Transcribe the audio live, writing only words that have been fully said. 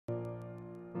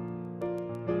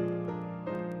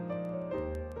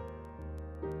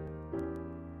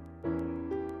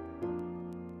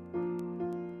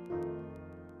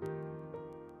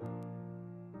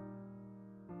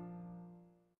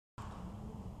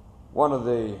One of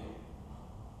the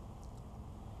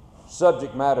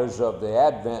subject matters of the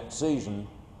Advent season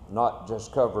not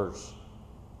just covers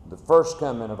the first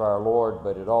coming of our Lord,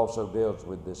 but it also deals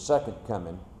with the second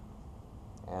coming.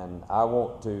 And I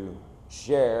want to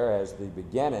share as the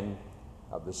beginning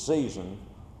of the season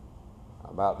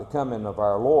about the coming of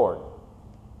our Lord.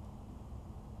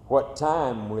 What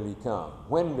time will he come?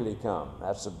 When will he come?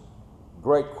 That's a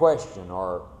great question,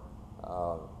 or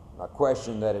a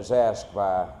question that is asked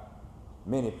by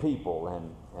many people,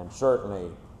 and certainly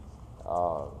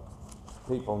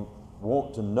people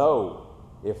want to know,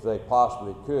 if they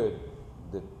possibly could,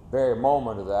 the very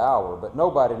moment of the hour, but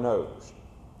nobody knows,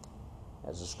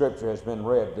 as the scripture has been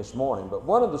read this morning. But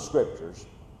one of the scriptures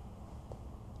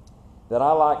that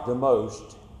I like the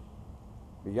most,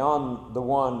 beyond the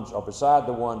ones, or beside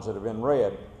the ones that have been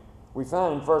read, we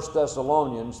find in 1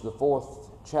 Thessalonians, the 4th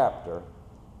chapter,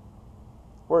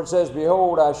 where it says,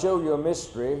 "Behold, I show you a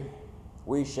mystery.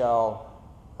 We shall,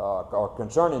 or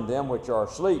concerning them which are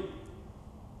asleep,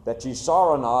 that ye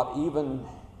sorrow not, even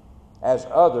as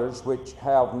others which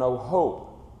have no hope.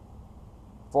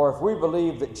 For if we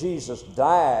believe that Jesus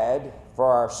died for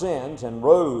our sins and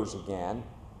rose again,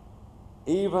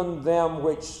 even them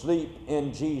which sleep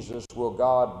in Jesus will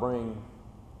God bring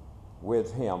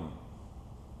with him.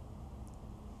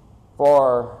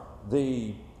 For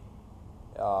the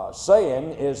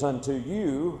saying is unto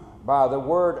you by the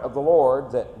word of the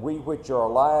Lord, that we which are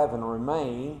alive and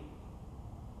remain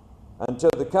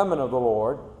until the coming of the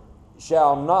Lord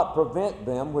shall not prevent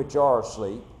them which are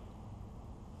asleep.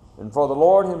 And for the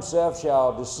Lord himself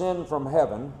shall descend from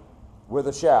heaven with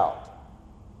a shout,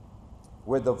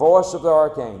 with the voice of the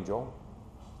archangel,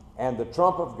 and the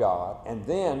trump of God, and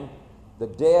then the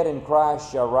dead in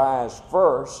Christ shall rise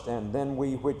first, and then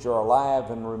we which are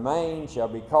alive and remain shall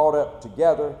be caught up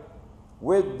together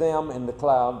with them in the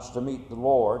clouds to meet the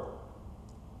Lord,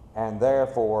 and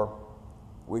therefore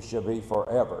we shall be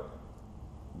forever."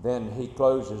 Then he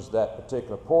closes that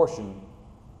particular portion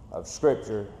of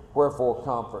Scripture, "Wherefore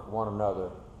comfort one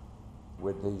another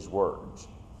with these words."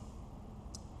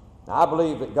 Now, I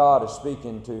believe that God is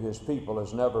speaking to his people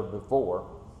as never before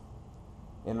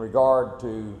in regard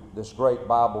to this great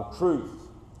Bible truth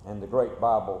and the great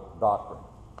Bible doctrine.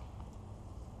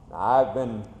 Now, I've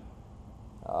been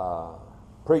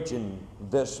preaching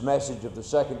this message of the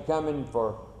second coming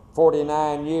for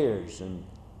 49 years,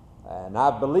 and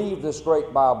I believe this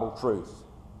great Bible truth.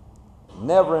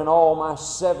 Never in all my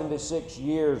 76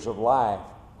 years of life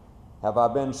have I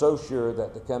been so sure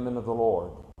that the coming of the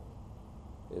Lord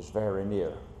is very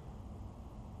near.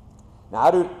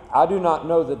 Now, I do not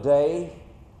know the day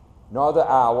nor the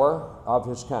hour of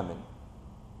his coming.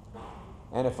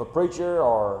 And if a preacher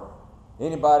or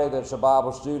anybody that's a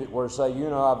Bible student were to say,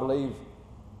 I believe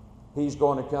he's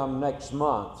going to come next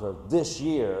month or this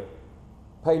year,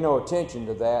 pay no attention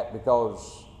to that,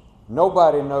 because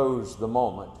nobody knows the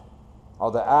moment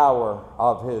or the hour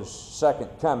of his second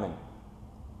coming.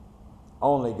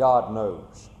 Only God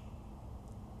knows.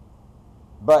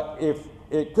 But if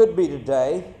it could be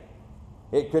today,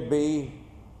 it could be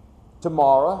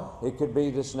tomorrow, it could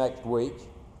be this next week.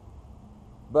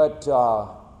 But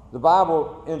the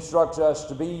Bible instructs us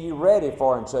to be ye ready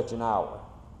for in such an hour,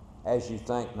 as ye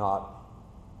think not,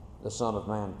 the Son of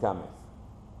Man cometh.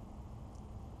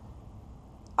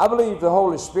 I believe the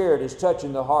Holy Spirit is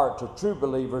touching the hearts of true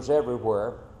believers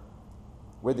everywhere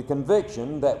with the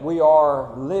conviction that we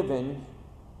are living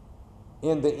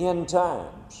in the end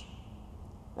times.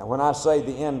 Now, when I say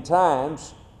the end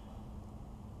times,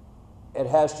 it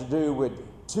has to do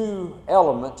with two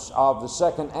elements of the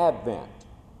second advent.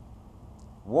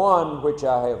 One, which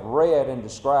I have read and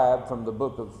described from the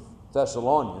book of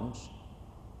Thessalonians,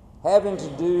 having to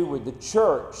do with the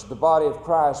church, the body of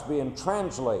Christ, being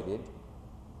translated,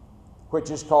 which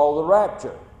is called the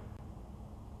rapture.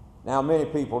 Now, many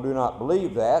people do not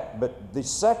believe that, but the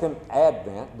second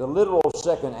advent, the literal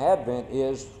second advent,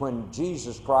 is when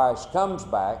Jesus Christ comes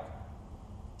back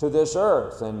to this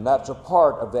earth, and that's a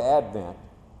part of the advent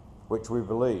which we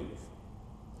believe.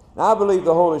 Now, I believe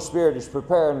the Holy Spirit is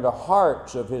preparing the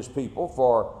hearts of his people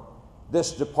for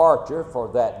this departure, for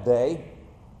that day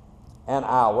and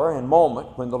hour and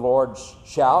moment when the Lord's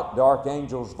shout, the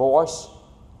archangel's voice,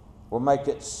 will make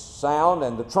its sound,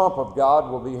 and the trump of God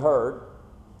will be heard.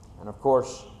 And of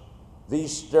course,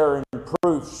 these stirring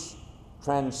proofs,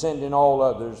 transcending all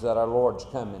others, that our Lord's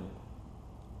coming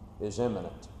is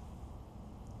imminent.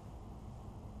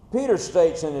 Peter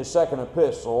states in his second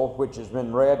epistle, which has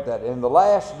been read, that in the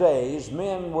last days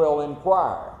men will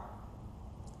inquire,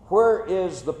 where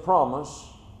is the promise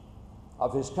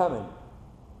of his coming?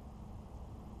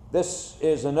 This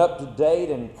is an up-to-date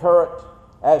and current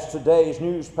as today's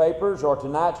newspapers or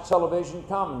tonight's television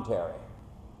commentary,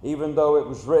 even though it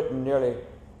was written nearly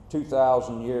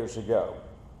 2,000 years ago.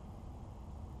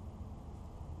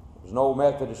 There was an old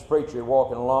Methodist preacher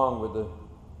walking along with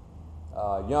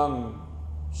a young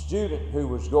student who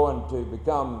was going to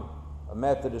become a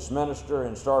Methodist minister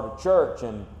and start a church,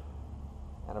 and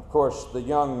of course the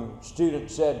young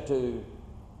student said to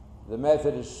the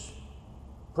Methodist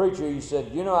preacher, he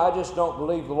said, "You know, I just don't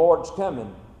believe the Lord's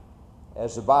coming,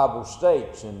 as the Bible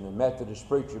states." And the Methodist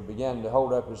preacher began to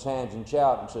hold up his hands and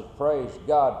shout and said, "Praise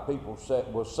God, people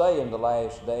will say in the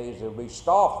last days there will be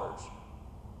scoffers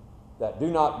that do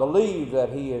not believe that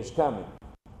he is coming."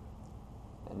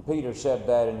 And Peter said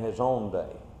that in his own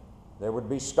day. There would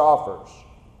be scoffers,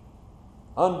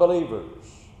 unbelievers.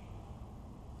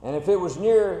 And if it was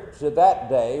near to that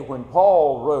day when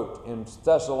Paul wrote in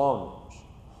Thessalonians,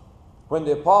 when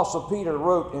the Apostle Peter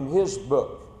wrote in his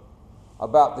book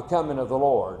about the coming of the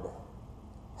Lord,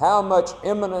 how much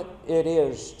imminent it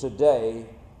is today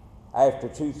after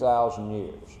 2,000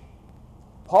 years.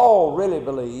 Paul really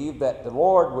believed that the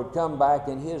Lord would come back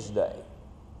in his day.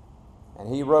 And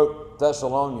he wrote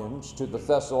Thessalonians to the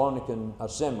Thessalonican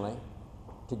assembly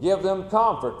to give them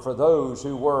comfort for those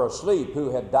who were asleep, who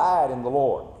had died in the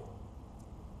Lord,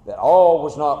 that all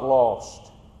was not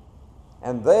lost,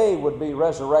 and they would be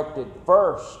resurrected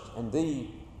first, and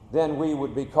then we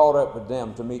would be caught up with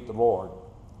them to meet the Lord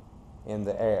in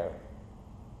the air.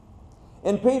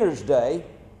 In Peter's day,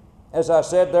 as I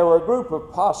said, there were a group of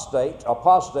apostates.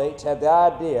 Apostates had the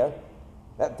idea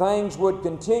that things would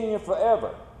continue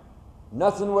forever.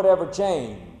 Nothing would ever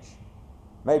change.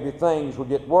 Maybe things would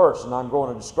get worse, and I'm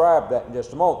going to describe that in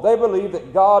just a moment. They believed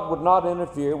that God would not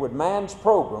interfere with man's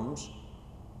programs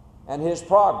and his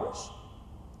progress.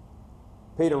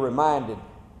 Peter reminded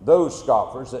those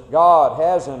scoffers that God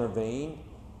has intervened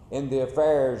in the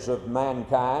affairs of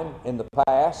mankind in the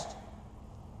past,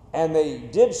 and they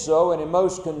did so in a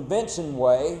most convincing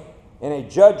way, in a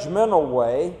judgmental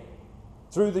way,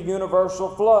 through the universal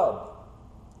flood.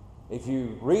 If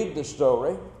you read the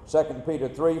story, 2 Peter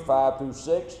 3, 5 through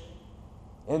 6,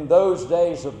 in those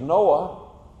days of Noah,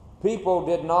 people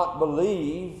did not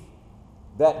believe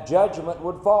that judgment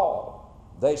would fall.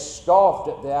 They scoffed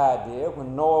at the idea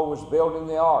when Noah was building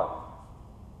the ark.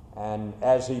 And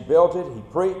as he built it, he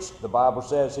preached. The Bible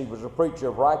says he was a preacher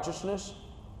of righteousness.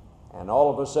 And all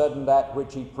of a sudden, that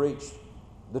which he preached,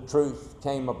 the truth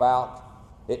came about.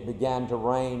 It began to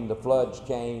rain, the floods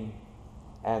came,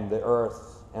 and the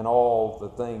earth and all the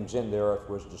things in the earth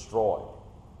was destroyed.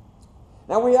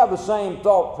 Now we have the same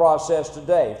thought process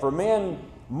today. For men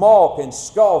mock and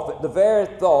scoff at the very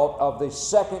thought of the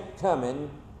second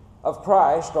coming of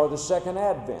Christ or the second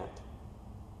advent.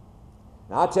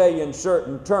 Now I tell you in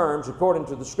certain terms, according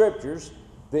to the Scriptures,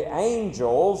 the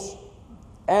angels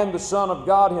and the Son of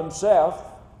God himself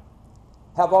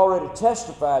have already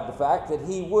testified the fact that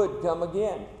he would come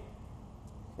again.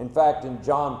 In fact, in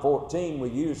John 14, we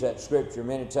use that scripture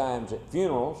many times at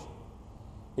funerals.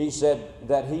 He said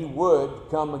that he would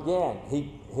come again.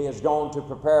 He has gone to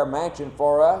prepare a mansion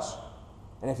for us.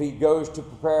 And if he goes to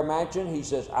prepare a mansion, he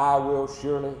says, "I will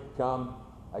surely come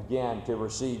again to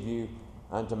receive you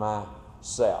unto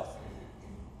myself."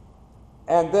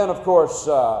 And then, of course,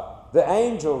 the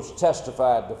angels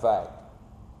testified the fact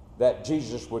that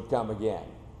Jesus would come again.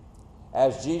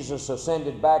 As Jesus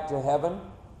ascended back to heaven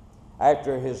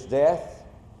after his death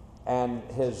and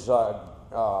his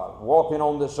walking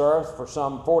on this earth for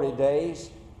some 40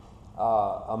 days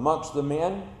amongst the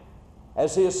men,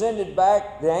 as he ascended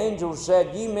back, the angels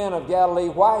said, "Ye men of Galilee,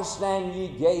 why stand ye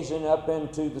gazing up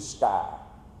into the sky?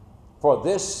 For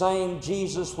this same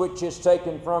Jesus which is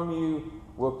taken from you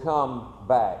will come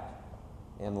back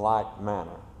in like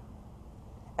manner."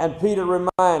 And Peter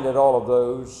reminded all of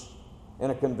those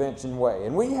in a convincing way.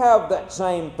 And we have that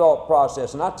same thought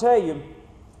process. And I tell you,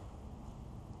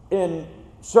 in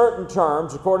certain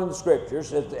terms, according to the Scriptures,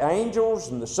 that the angels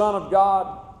and the Son of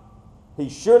God,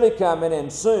 he's surely coming,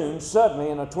 and soon,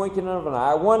 suddenly, in a twinkling of an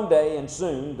eye, one day and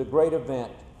soon, the great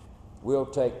event will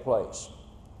take place.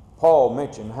 Paul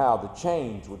mentioned how the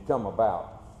change would come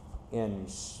about in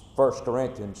 1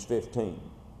 Corinthians 15.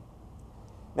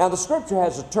 Now, the Scripture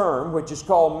has a term which is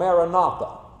called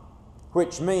Maranatha,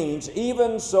 which means,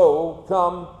 "Even so,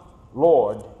 come,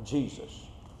 Lord Jesus."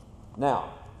 Now,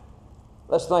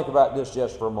 let's think about this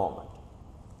just for a moment.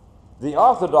 The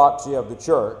orthodoxy of the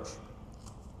church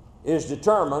is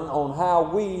determined on how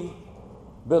we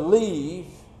believe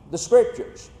the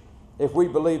Scriptures. If we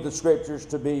believe the Scriptures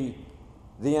to be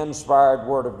the inspired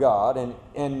Word of God,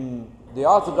 and The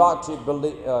orthodoxy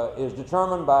is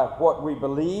determined by what we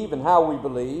believe and how we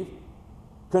believe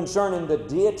concerning the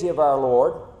deity of our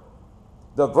Lord,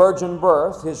 the virgin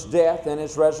birth, his death, and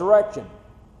his resurrection.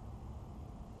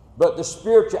 But the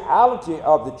spirituality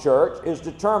of the church is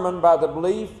determined by the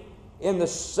belief in the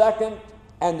second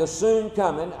and the soon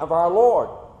coming of our Lord.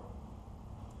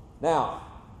 Now,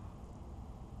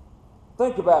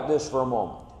 think about this for a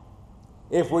moment.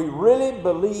 If we really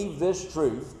believe this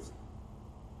truth,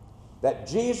 that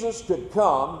Jesus could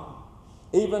come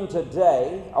even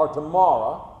today or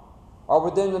tomorrow or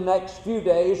within the next few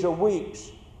days or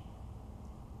weeks,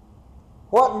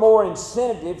 what more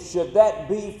incentive should that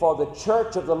be for the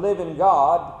church of the living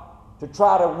God to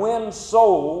try to win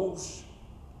souls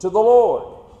to the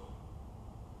Lord?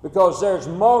 Because there's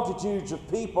multitudes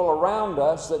of people around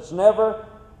us that's never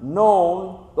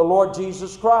known the Lord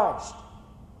Jesus Christ.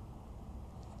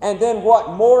 And then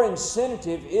what more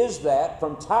incentive is that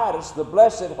from Titus, the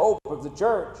blessed hope of the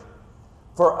church,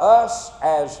 for us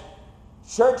as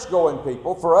church-going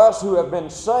people, for us who have been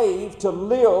saved, to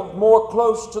live more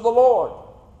close to the Lord,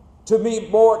 to be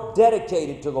more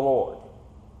dedicated to the Lord?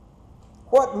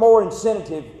 What more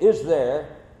incentive is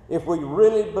there if we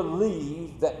really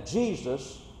believe that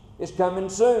Jesus is coming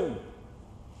soon?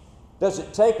 Does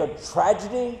it take a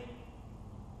tragedy,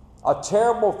 a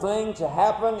terrible thing to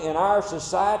happen in our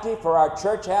society for our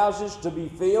church houses to be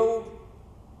filled?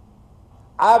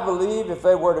 I believe if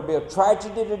there were to be a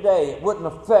tragedy today, it wouldn't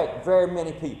affect very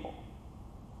many people.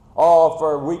 Oh,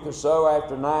 for a week or so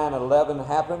after 9/11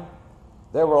 happened,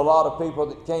 there were a lot of people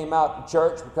that came out to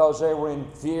church because they were in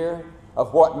fear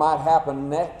of what might happen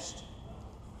next.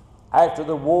 After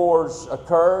the wars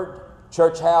occurred,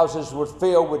 church houses were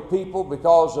filled with people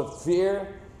because of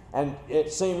fear, and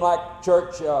it seemed like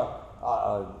church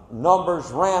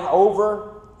numbers ran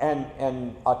over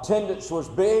and attendance was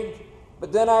big.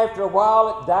 But then after a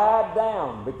while it died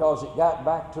down because it got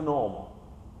back to normal.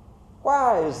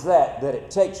 Why is that it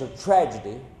takes a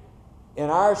tragedy in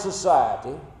our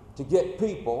society to get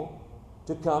people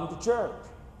to come to church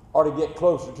or to get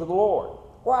closer to the Lord?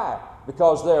 Why?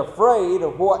 Because they're afraid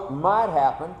of what might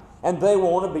happen and they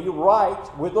want to be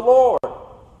right with the Lord.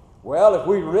 Well, if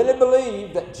we really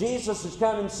believe that Jesus is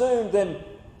coming soon, then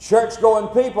church-going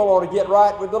people ought to get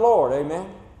right with the Lord. Amen?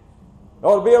 There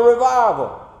ought to be a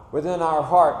revival within our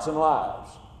hearts and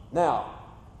lives. Now,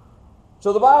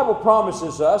 so the Bible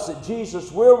promises us that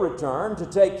Jesus will return to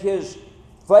take his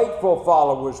faithful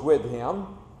followers with him,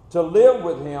 to live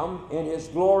with him in his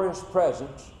glorious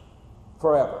presence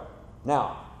forever.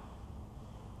 Now,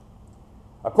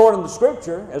 according to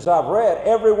Scripture, as I've read,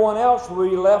 everyone else will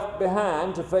be left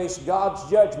behind to face God's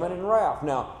judgment and wrath.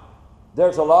 Now,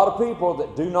 there's a lot of people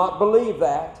that do not believe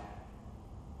that,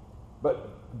 but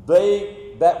they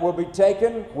that will be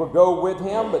taken will go with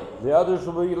him, but the others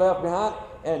will be left behind.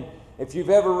 And if you've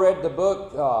ever read the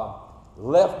book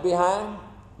Left Behind,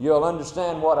 you'll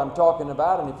understand what I'm talking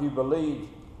about, and if you believe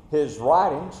his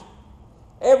writings.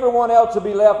 Everyone else will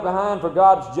be left behind for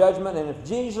God's judgment, and if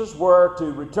Jesus were to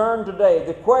return today,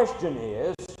 the question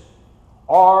is,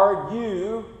 are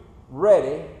you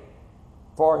ready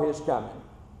for his coming?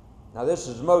 Now, this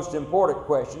is the most important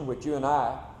question which you and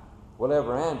I will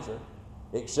ever answer,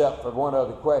 except for one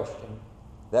other question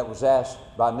that was asked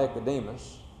by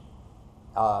Nicodemus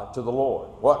to the Lord.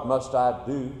 What must I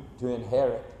do to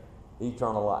inherit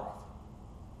eternal life?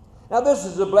 Now, this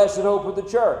is the blessed hope of the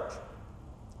church.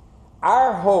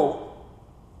 Our hope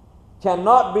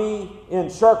cannot be in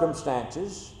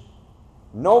circumstances,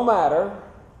 no matter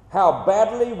how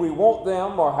badly we want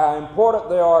them or how important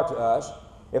they are to us.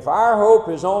 If our hope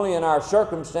is only in our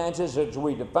circumstances as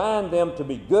we define them to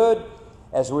be good,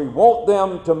 as we want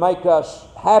them to make us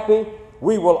happy,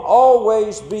 we will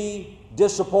always be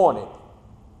disappointed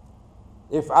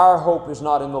if our hope is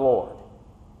not in the Lord.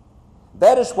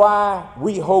 That is why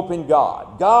we hope in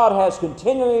God. God has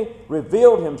continually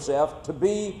revealed himself to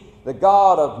be the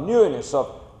God of newness,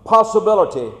 of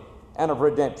possibility, and of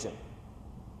redemption.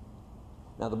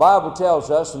 Now, the Bible tells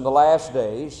us in the last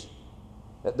days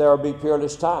that there will be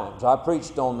peerless times. I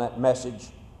preached on that message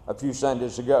a few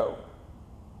Sundays ago.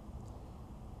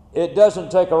 It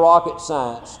doesn't take a rocket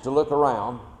science to look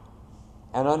around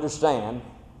and understand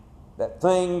that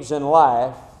things in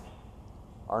life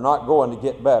are not going to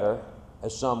get better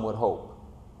as some would hope.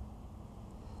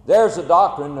 There's a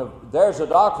doctrine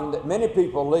that many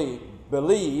people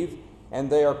believe, and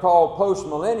they are called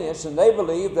postmillennialists, and they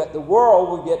believe that the world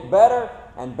will get better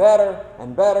and better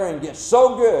and better and get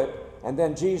so good, and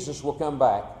then Jesus will come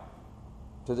back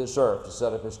to this earth to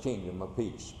set up his kingdom of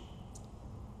peace.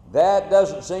 That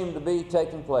doesn't seem to be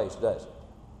taking place, does it?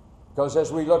 Because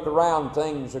as we look around,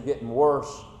 things are getting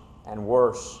worse and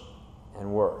worse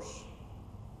and worse.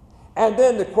 And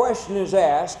then the question is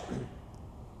asked,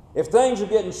 if things are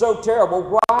getting so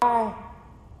terrible, why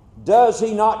does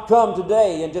he not come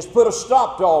today and just put a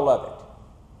stop to all of it?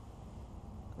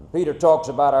 And Peter talks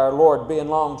about our Lord being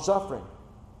long-suffering.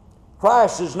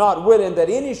 Christ is not willing that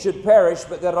any should perish,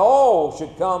 but that all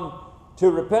should come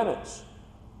to repentance.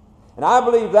 And I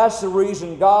believe that's the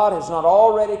reason God has not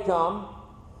already come,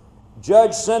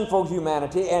 judged sinful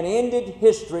humanity, and ended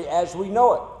history as we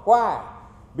know it. Why?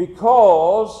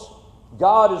 Because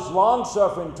God is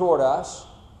long-suffering toward us.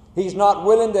 He's not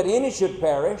willing that any should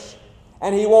perish,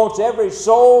 and He wants every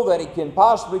soul that He can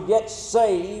possibly get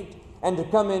saved and to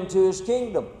come into His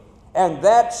kingdom. And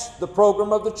that's the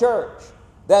program of the church.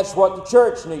 That's what the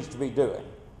church needs to be doing.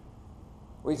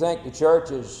 We think the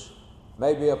church is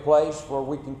maybe a place where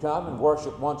we can come and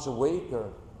worship once a week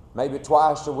or maybe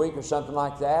twice a week or something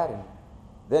like that, and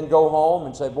then go home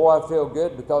and say, boy, I feel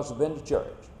good because I've been to church.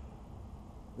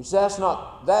 You see, that's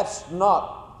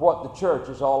not what the church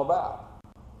is all about.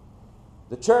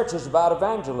 The church is about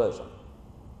evangelism.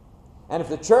 And if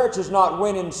the church is not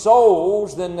winning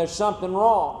souls, then there's something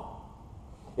wrong.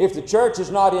 If the church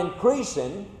is not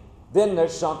increasing, then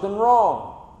there's something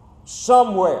wrong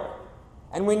somewhere.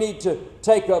 And we need to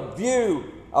take a view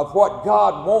of what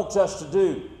God wants us to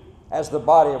do as the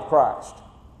body of Christ.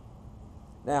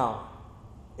 Now,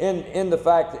 in the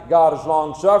fact that God is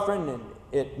long-suffering,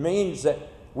 it means that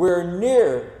we're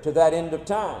near to that end of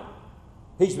time.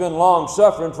 He's been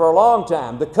long-suffering for a long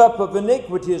time. The cup of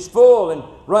iniquity is full and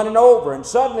running over. And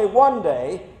suddenly one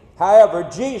day, however,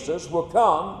 Jesus will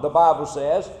come, the Bible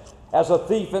says, as a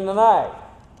thief in the night.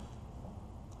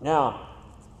 Now,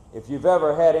 if you've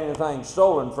ever had anything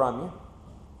stolen from you,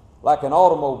 like an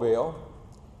automobile,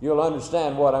 you'll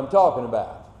understand what I'm talking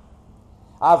about.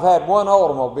 I've had one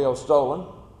automobile stolen.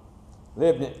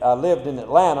 I lived in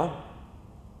Atlanta,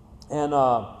 and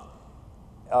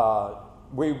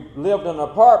we lived in an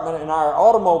apartment, and our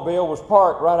automobile was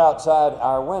parked right outside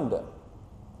our window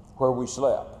where we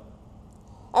slept.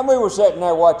 And we were sitting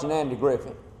there watching Andy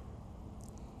Griffith,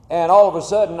 and all of a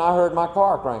sudden I heard my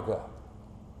car crank up.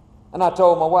 And I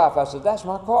told my wife, I said, that's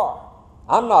my car.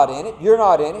 I'm not in it. You're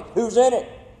not in it. Who's in it?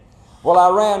 Well,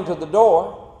 I ran to the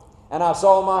door, and I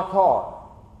saw my car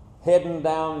heading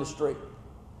down the street.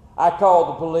 I called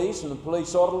the police, and the police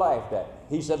sort of laughed at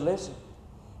me. He said, listen,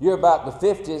 you're about the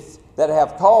 50th that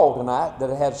have called tonight that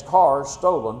has cars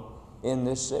stolen in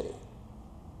this city.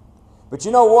 But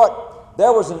you know what?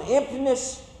 There was an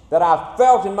emptiness that I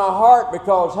felt in my heart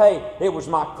because, hey, it was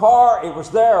my car, it was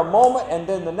there a moment, and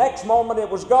then the next moment it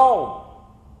was gone.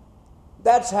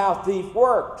 That's how thief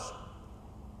works.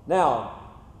 Now,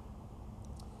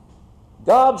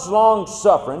 God's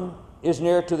long-suffering is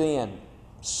near to the end.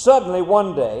 Suddenly,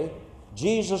 one day,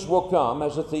 Jesus will come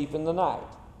as a thief in the night.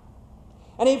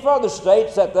 And he further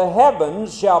states that the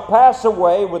heavens shall pass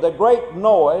away with a great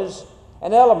noise,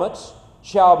 and elements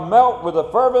shall melt with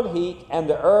a fervent heat, and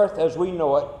the earth as we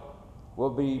know it will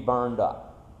be burned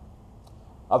up.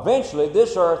 Eventually,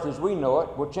 this earth as we know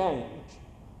it will change.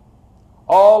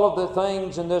 All of the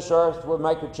things in this earth will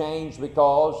make a change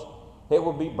because it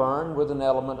will be burned with an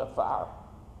element of fire.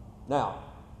 Now,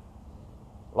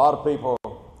 a lot of people,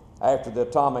 after the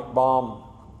atomic bomb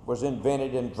was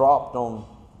invented and dropped on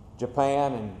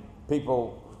Japan, and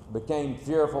people became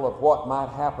fearful of what might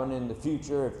happen in the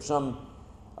future if some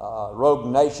rogue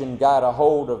nation got a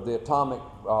hold of the atomic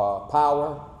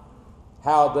power,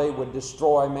 how they would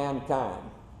destroy mankind.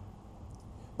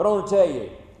 But I want to tell you,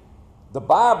 the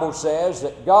Bible says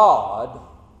that God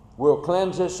will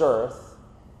cleanse this earth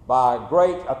by a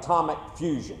great atomic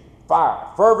fusion, fire,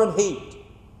 fervent heat.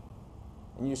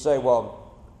 And you say,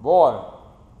 well, boy,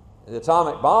 the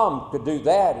atomic bomb could do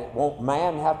that. Won't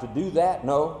man have to do that?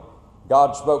 No.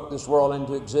 God spoke this world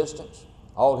into existence.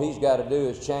 All he's got to do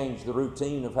is change the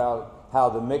routine of how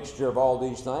the mixture of all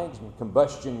these things and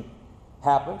combustion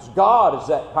happens. God is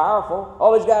that powerful.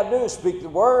 All he's got to do is speak the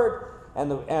word,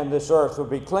 and this earth will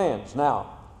be cleansed.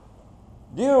 Now,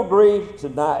 do you agree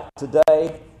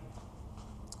today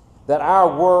that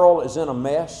our world is in a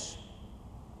mess,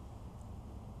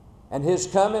 and his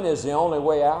coming is the only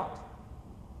way out?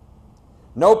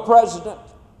 No president,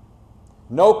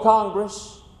 no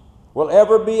Congress will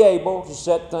ever be able to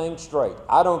set things straight.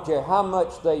 I don't care how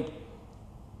much they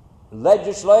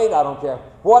legislate. I don't care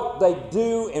what they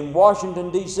do in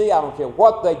Washington, D.C. I don't care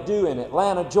what they do in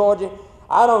Atlanta, Georgia.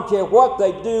 I don't care what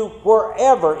they do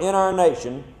wherever in our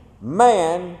nation.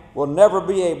 Man will never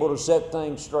be able to set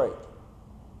things straight.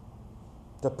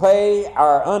 To pay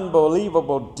our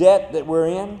unbelievable debt that we're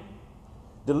in,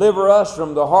 Deliver us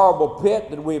from the horrible pit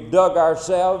that we've dug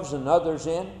ourselves and others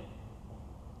in.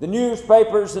 The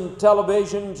newspapers and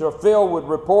televisions are filled with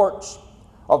reports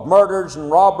of murders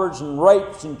and robbers and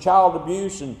rapes and child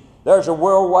abuse, and there's a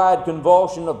worldwide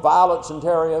convulsion of violence and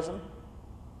terrorism.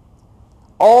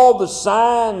 All the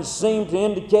signs seem to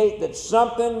indicate that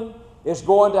something is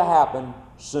going to happen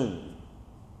soon.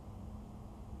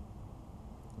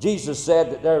 Jesus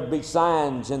said that there would be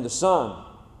signs in the sun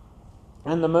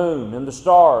and the moon and the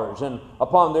stars, and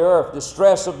upon the earth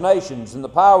distress of nations, and the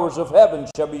powers of heaven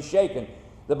shall be shaken.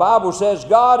 The Bible says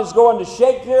God is going to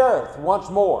shake the earth once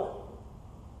more.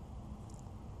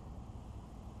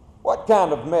 What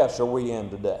kind of mess are we in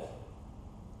today?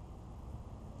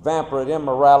 Rampant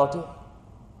immorality,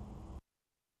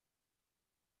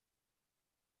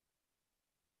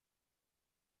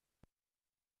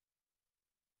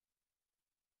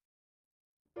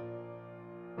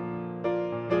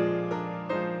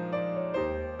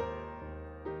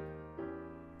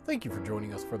 Thank you for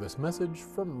joining us for this message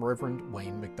from Reverend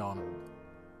Wayne McDonald.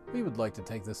 We would like to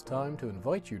take this time to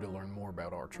invite you to learn more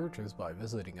about our churches by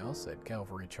visiting us at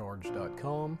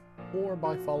calvarycharge.com or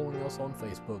by following us on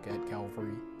Facebook at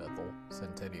Calvary Bethel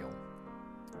Centennial.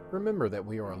 Remember that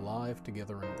we are alive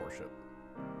together in worship.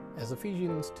 As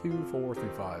Ephesians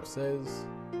 2:4-5 says,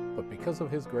 "But because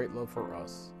of his great love for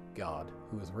us, God,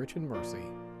 who is rich in mercy,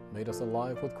 made us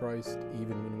alive with Christ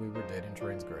even when we were dead in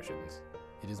transgressions.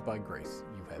 It is by grace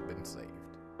you have been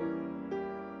saved."